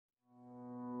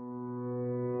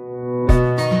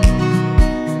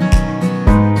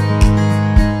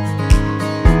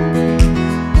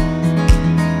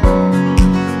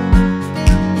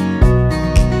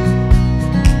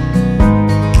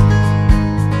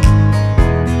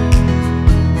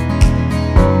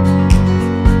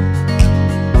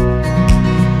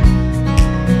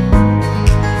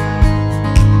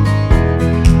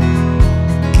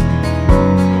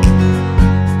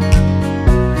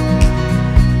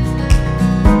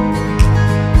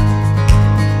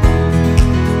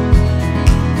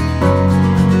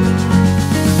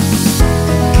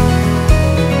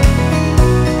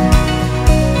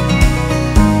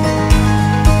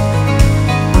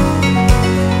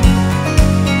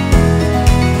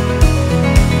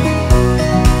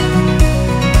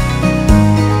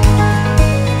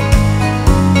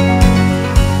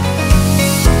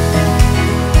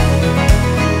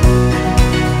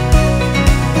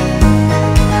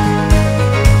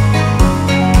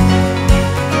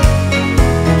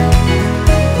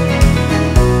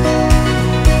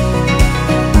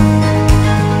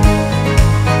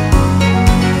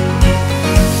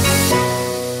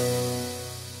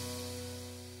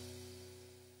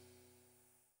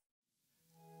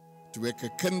Toe ek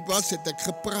 'n kind was, het ek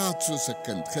gepraat soos 'n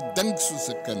kind, gedink soos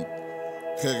 'n kind,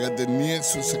 geredeneer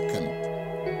soos 'n kind.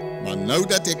 Maar nou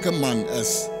dat ek 'n man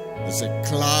is ek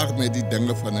klaar met die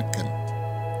dinge van 'n kind.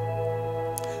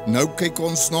 Nou kyk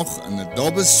ons nog in 'n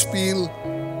dobbelspieël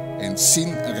en sien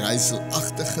 'n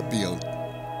reiselagtige beeld.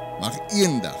 Maar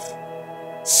eendag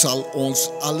sal ons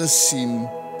alles sien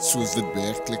soos dit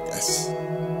werklik is.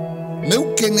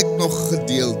 Nou ken ek nog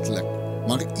gedeeltelik,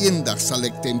 maar eendag sal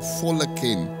ek ten volle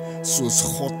ken, soos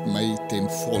God my ten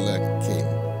volle ken.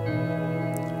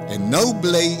 En nou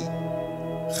bly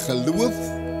geloof,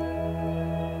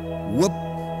 hoop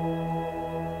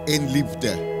en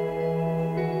liefde.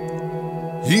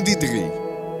 Hierdie drie.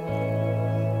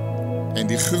 En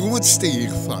die grootste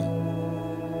hiervan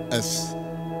is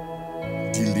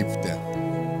die liefde.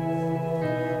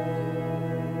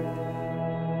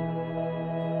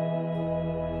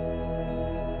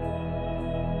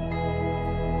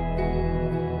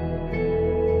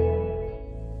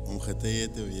 Om getuie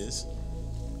te wees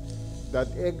Dat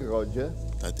ek, Roger,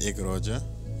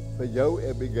 vir jou,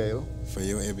 Abbigail,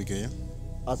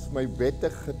 as my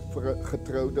wettig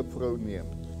getroude vrou neem.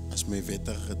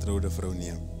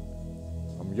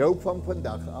 Om jou van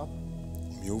vandag af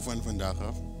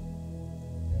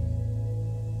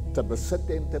te besit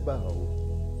en te behou.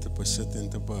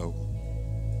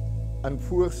 In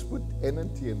voorspoed en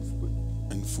in teenspoed.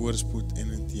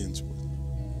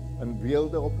 In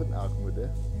weelde of in armoede.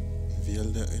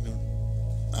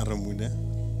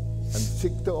 In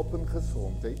siekte of in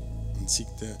gezondheid.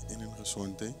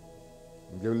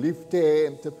 Om jou lief te hê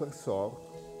en te versorg.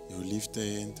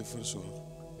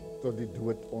 Tot die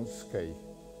dood ons skei.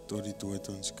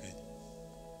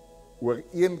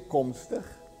 Ooreenkomstig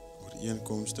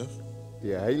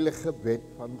die heilige wet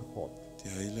van God.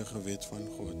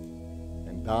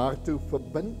 En daartoe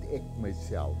verbind ek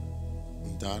myself.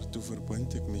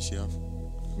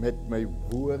 Met my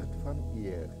woord van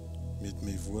eer.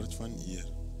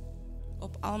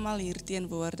 Op almal hier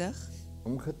teenwoordig.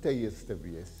 Om getuies te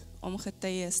wees.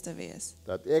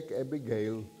 Dat ek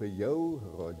Abbigail vir jou,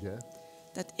 Roger.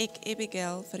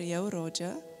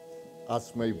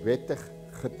 As my wettig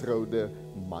getroude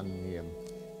man neem.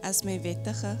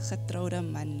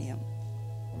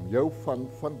 Om jou van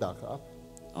vandag af.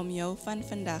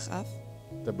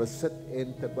 Te besit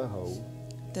en te behou.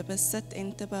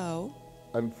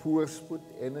 In voorspoed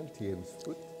en in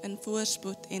teenspoed.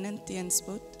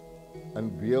 In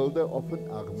weelde of in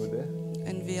armoede.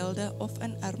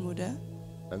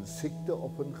 In siekte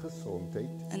of in gezondheid.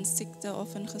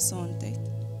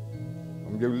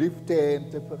 Om jou lief te hê en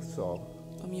te versorg.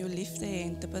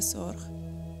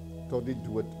 Tot die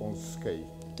dood ons skei.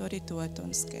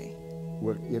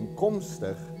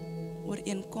 Ooreenkomstig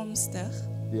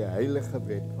die heilige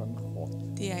wet van God.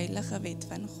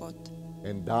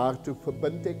 En daartoe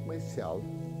verbind ek myself.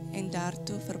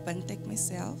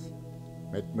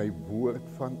 Met my woord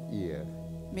van eer.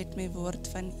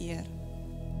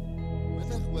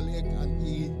 Vandag wil ek aan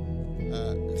u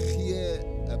gee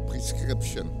 'n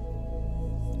prescription.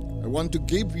 I want to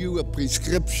give you a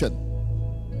prescription.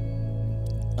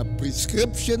 A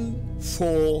prescription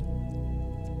for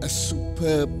a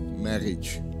superb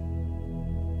marriage.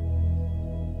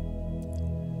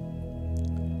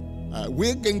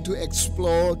 We're going to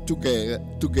explore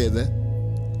together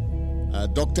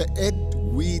Dr. Ed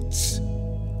Weed's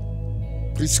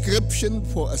prescription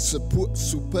for a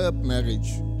superb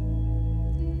marriage,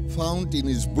 found in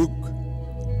his book,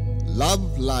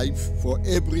 Love Life for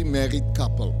Every Married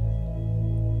Couple.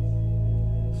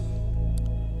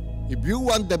 If you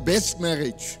want the best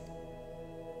marriage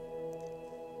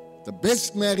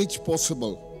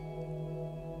possible,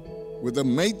 with the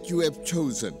mate you have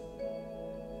chosen,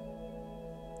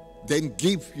 then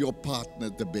give your partner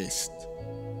the best.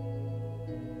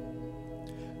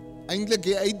 Eintlik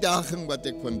die uitdaging wat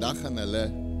ek vandag aan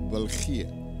hulle wil gee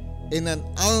en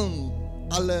aan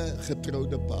alle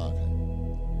getroude pare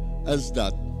is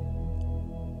dat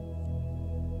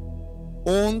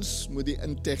ons moet die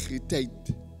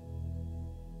integriteit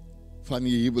van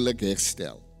die huwelik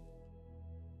herstel.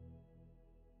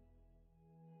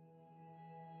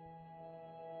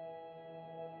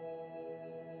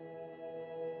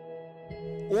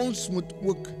 Ons moet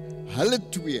ook hulle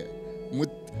twee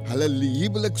moet hulle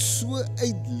huwelik so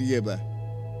uitlewe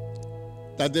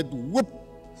dat dit hoop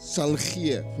sal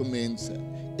gee vir mense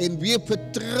en weer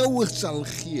vertroue sal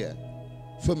gee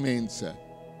vir mense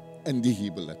in die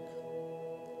huwelik.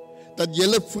 Dat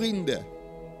julle vriende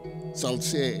sal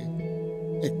sê,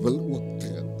 ek wil ook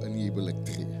trou in die huwelik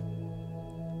tree.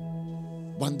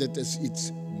 Want dit is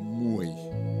iets mooi.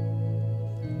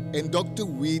 En Dr.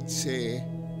 Weed sê,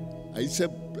 hy's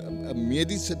 'n 'n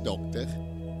mediese dokter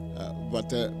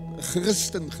wat 'n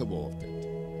Christen geword het.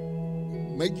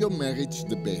 Make your marriage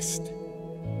the best.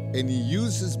 And he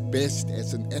uses best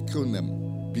as an acronym,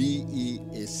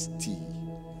 B-E-S-T.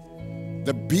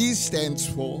 The B stands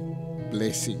for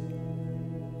blessing.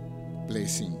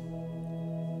 Blessing.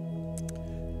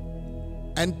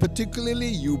 And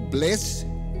particularly you bless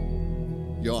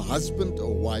your husband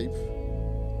or wife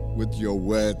with your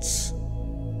words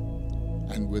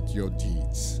and with your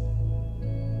deeds.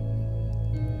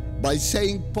 By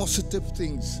saying positive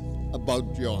things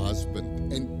about your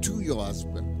husband and to your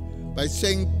husband, by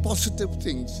saying positive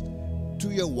things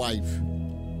to your wife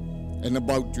and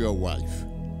about your wife.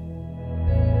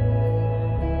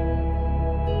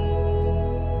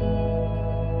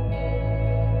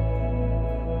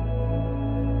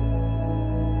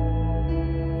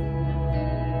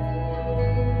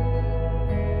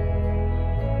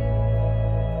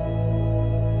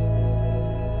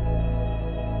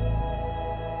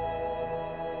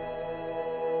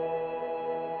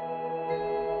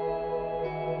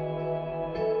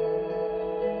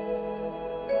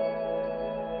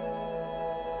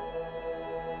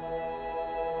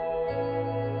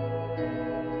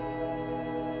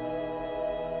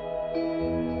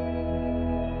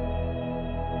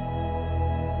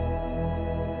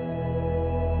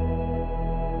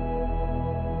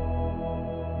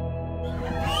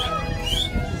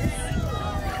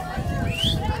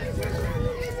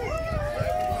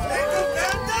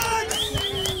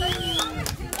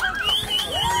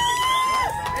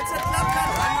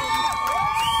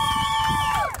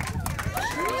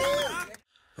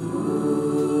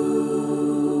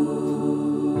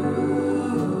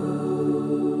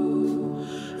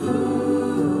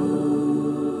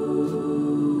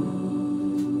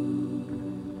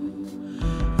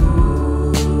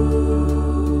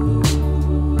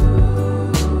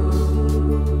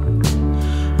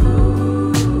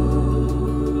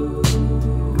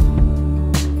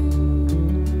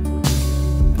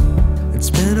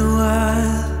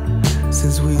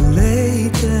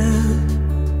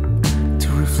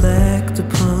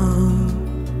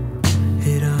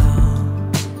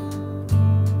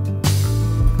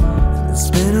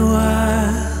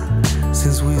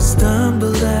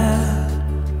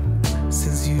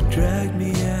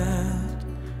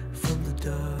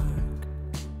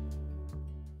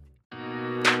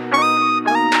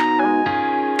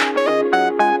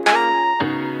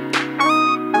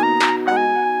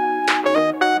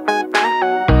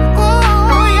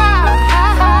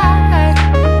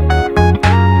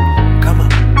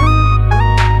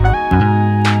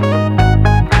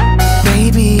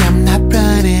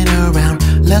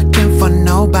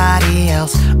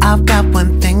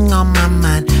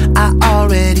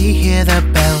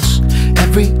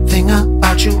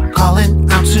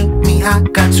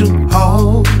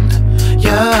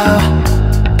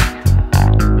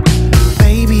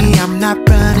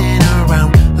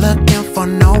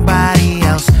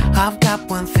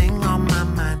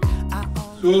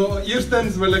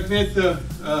 Eerstens wil ek net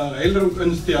heilroep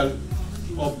instel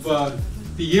op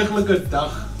die heugelijke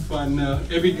dag van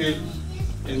Abbigail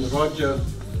en Roger,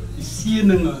 die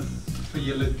seëninge vir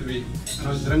julle twee. En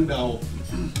ons drink daarop.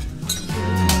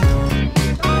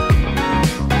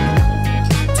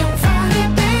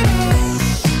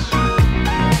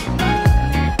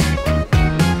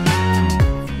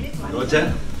 Roger,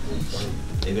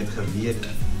 ek het geweet,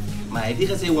 maar hy het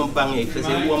nie gesê oompang, ek het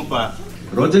gesê oompa.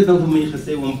 Roger het vir my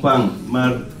gesê oompang,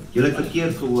 maar julle het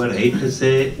verkeerd gehoor, hy het gesê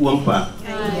oompa.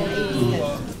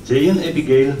 Jay en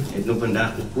Abbigail het nou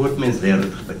vandag die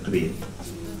grootmenswêreld betree.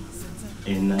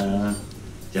 En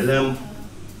julle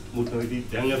moet nou die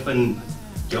dinge van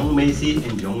jong meisie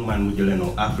en jong man moet julle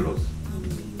nou aflos.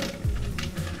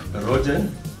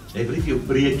 Roger, ek wil vir jou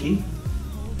preekie.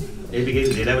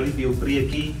 Abbigail, jy wil vir jou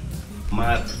preekie,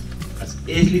 maar as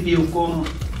Ashley vir jou kom,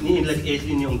 nie eintlik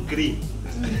Ashley nie omkrie.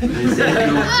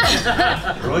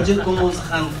 Roger, kom ons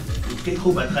gaan, kyk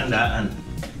hoe wat gaan daar aan.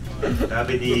 Daar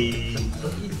by die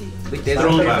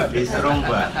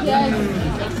strongbar.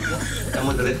 Dan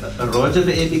moet Roger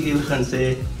vir Abbigail gaan sê,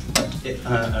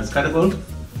 Skatebol,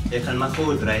 ek gaan maar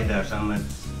gauw draai daar saam met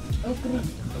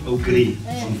Okrie.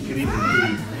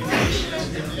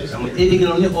 Dan moet Abbigail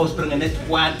nog nie opspring en net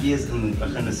kwaad wees en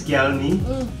begin skel nie.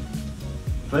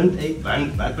 Vind ek,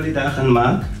 wat wil jy daar gaan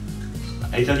maak?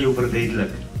 Hij zal jou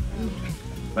verduidelijken.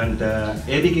 Want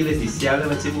Abbigail is diezelfde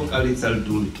wat ze ook altijd zal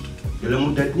doen. Jullie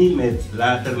moeten dat niet met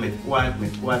later met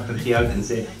kwaad vergeld en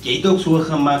zeggen, jij hebt ook zo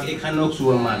gemaakt, ik ga ook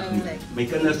zo maken. Mijn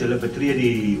kinderen zullen betreden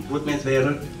die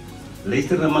grootmenswereld.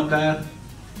 Luister naar elkaar,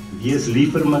 wees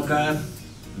liever elkaar.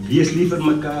 Wees liever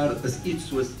elkaar is iets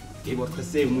zoals jy word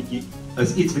gesê,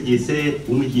 as iets wat jy sê,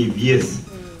 hoe moet jy wees?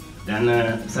 Dan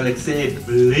sal ek sê,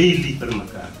 bly lief vir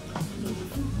mekaar.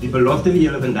 Die belofte die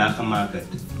julle vandag gemaakt het,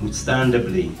 moet staande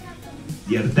bly.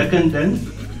 Deur dik en dun,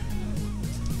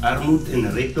 armoed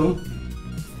en rijkdom.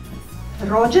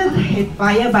 Roger het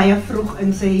baie vroeg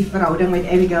in sy verhouding met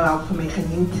Abbigail al vir my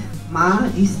geniet, maar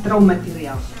die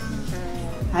stroommateriaal.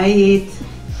 Hy het,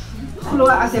 glo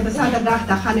as hy Saterdag,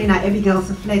 dan gaan hy na Abbigail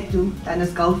se flat toe, dan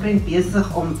is girlfriend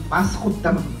besig om wasgoed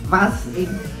te was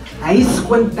en hy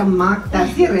skoon te maak, dat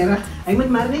is nie reg. Hy moet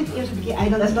maar net eers 'n bietjie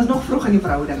ydel, dit was nog vroeg in die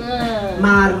verhouding.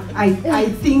 Maar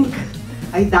I think,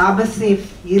 hy daar besef,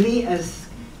 hier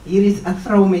is 'n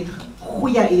vrou met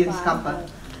goeie eienskappe.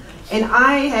 And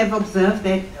I have observed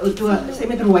that, toe sy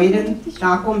met Royden,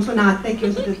 daar kom so na 'n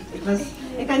tydjie,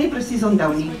 ek kan nie presies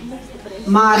onthou nie.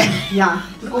 Maar ja,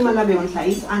 toe kom hulle by ons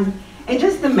huis aan. And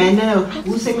just the manner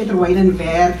hoe sy met Royden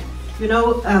werk, you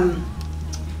know,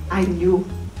 I knew,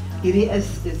 hierdie is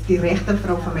die regte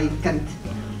vrou vir my kind.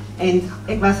 En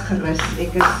ek was gerus,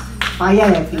 ek is baie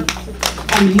happy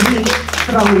om hierdie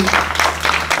vrou in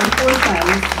ons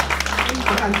huis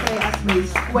te kan kry as my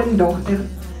skoondogter,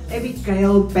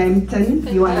 Abbigail Bampton.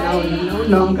 You are now no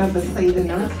longer beside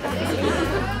us.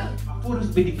 Voor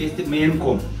ons by die beste man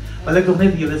kom, wil ek nog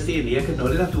net vir julle sê, nee, ek het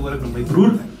nou net hoor ek met my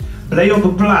broer, bly op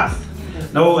 'n plaas.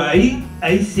 Nou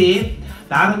hy sê,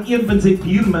 daar een van sy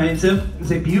buurmense,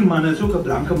 sy buurman is ook 'n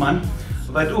blanke man,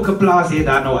 wat ook 'n plaas het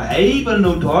daar nou, hy wil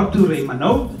nou daar toe ry, maar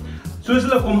nou, soos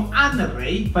hulle kom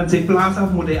aanry, van sy plaas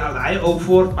af moet hy al hy ou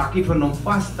voortpakkie van hom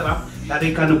vasttrap, dat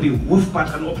hy kan op die hoofpad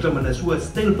gaan optom en so 'n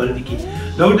stil billetjie.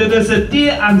 Nou dit is 'n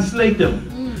T-aansluiting.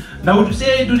 Nou sê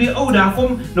hy, toe die ou daar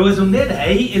kom, nou is hom net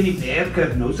hy en die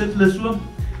werker, nou sit hulle so,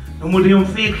 nou moet hy hom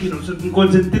vet gee, nou sit hom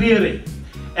konsentreer hy.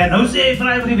 En nou sê hy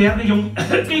vir die werker, jong,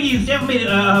 kyk hier, sê vir my,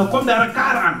 kom daar 'n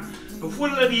kar aan. Nou voor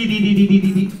hulle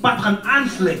die pad gaan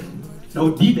aansluit,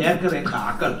 nou die werker het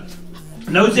gehakkel.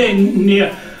 Nou sê hy, nee,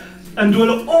 en toe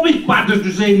hulle op die pad is,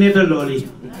 toe sê hy net 'n lolly.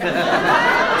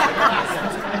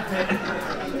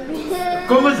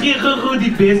 Kom ons gee gou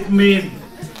die best man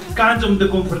kans om te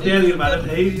kom vertel hier wat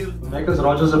hy hier. Ek is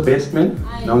Roger se best man,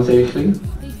 nou sê ek nie.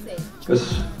 Ek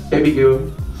is Abbigail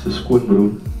se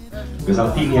skoonbroer. Ek is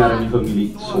al 10 jaar in die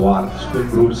familie, swaar,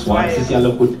 skoonbroer, swaar, is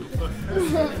julle goed.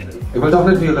 Ek wil toch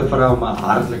net vir julle vra om 'n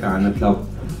hartlike hande klap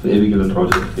vir Abbigail en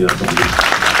Roger vir julle asseblief.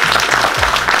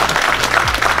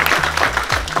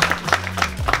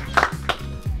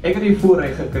 Ek het die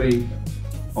voorreg gekry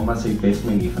om as sy best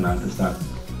man hier vanaand te staan.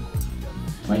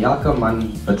 Maar elke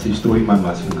man wat sy strooiman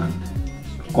was vanaand,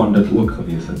 kon dit ook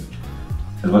gewees het.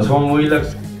 Het was wel moeilik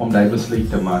om die besluit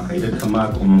te maak. Hy het dit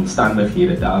gemaak om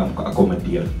omstandighede daar te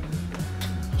akkommodeer.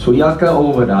 So elke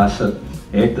ou wat daar sit,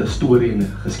 het 'n storie en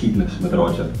 'n geskiedenis met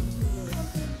Roger.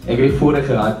 Ek het die voorreg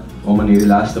gehad om in die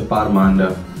laaste paar maande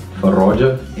vir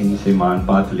Roger en sy ma en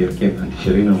pa te leer ken aan die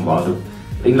Shireen en Waldo.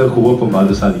 Eintlik gehoop om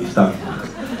Waldo sal hier staan.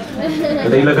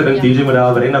 Uiteindelijk het een DJ met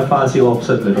daar weer een fasie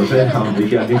opzet met ons gaan een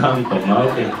beetje aan die gang komen, maar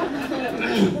oké.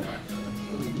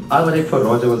 Al wat ik voor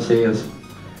Roger wil zeggen is,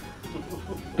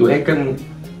 toen ik in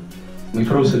mijn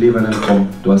vrouw zijn leven inkom,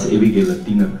 toen was Abbigail een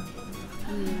tiener.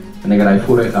 En ik had haar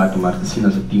voorrecht gehad om haar te zien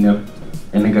als een tiener.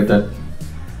 En ik had het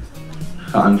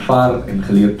geaanvaard en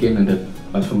geleerd kennen en dat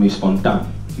was voor mij spontaan,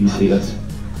 wie ze is.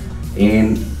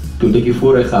 En toen ik die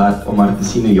voorrecht gehad om haar te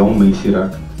zien een jong meisje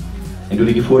raak. En toen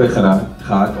ik die voorrecht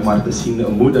gehad om haar te zien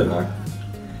een moeder raak.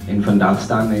 En vandaag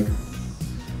sta ik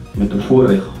met een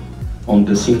voorrecht om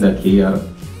te zien dat je haar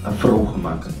een vrouw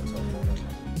gemaakt hebt.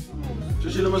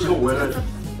 Soos julle mos gehoor het,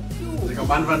 is ek 'n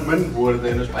man van min woorde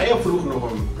en is baie vroeg nog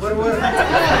om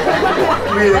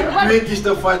twee kies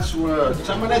te vat, so ek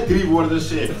sal maar net 3 woorde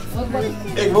sê.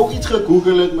 Ek wou iets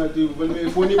gegoogel het, maar toe wil my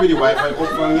foon nie by die wifi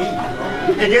opvang nie.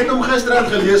 Ek het hom gisterand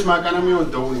gelees, maar ek kan hom nie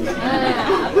onthou nie.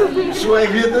 So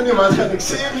ek weet nou nie wat gaan ek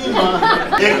sê nie, maar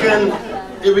ek en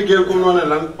Abbigail kom nou 'n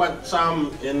lang pad saam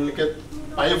en ek het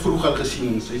baie vroeg al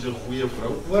gesien, sy's 'n goeie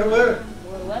vrou. Hoor.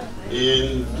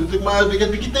 En toen ik maar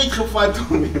een beetje tijd gevat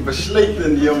om te besluiten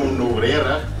en die om nog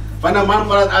reren. Van een man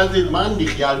praat altijd, man, die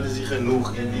geld is niet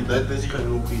genoeg en die dat is niet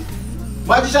genoeg.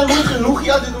 Maar die zijn goed genoeg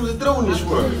geld om te trouwen is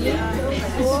voor.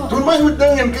 Doe maar goed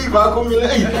ding en kijk waar kom jullie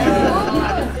uit.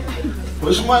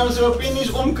 Dus maar onze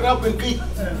opinies omkrap en kijk.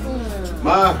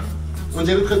 Maar ons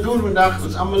hebben het gedaan vandaag,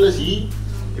 ons allemaal is hier.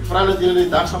 Ik vraag dat jullie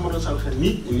dag samen ons zal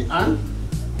genieten en niet aan.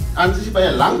 Anders is het bij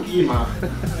je lang hier maar.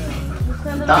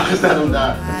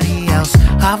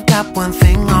 I've got one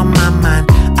thing on my mind.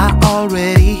 I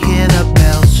already hear the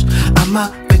bells. I'm a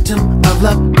victim of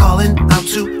love calling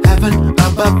out to heaven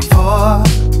above for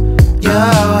you.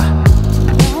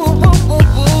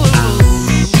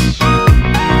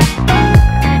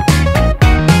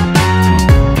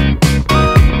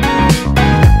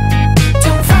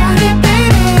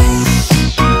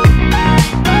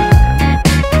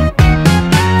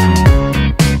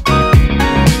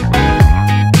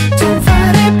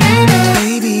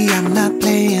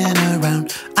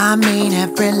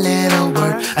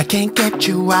 get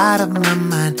you out of my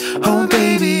mind. Oh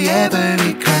baby,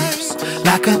 every curve's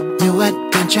like a new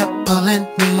adventure, pulling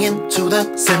me into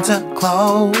the center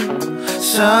closer.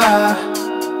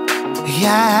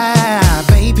 Yeah,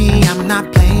 baby, I'm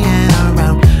not playing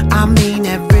around. I mean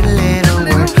every little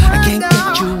word. I can't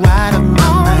get you out of my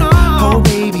mind. Oh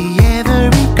baby,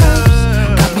 every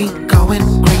curve's got me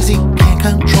going crazy. Can't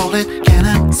control it, can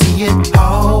I see it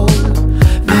all?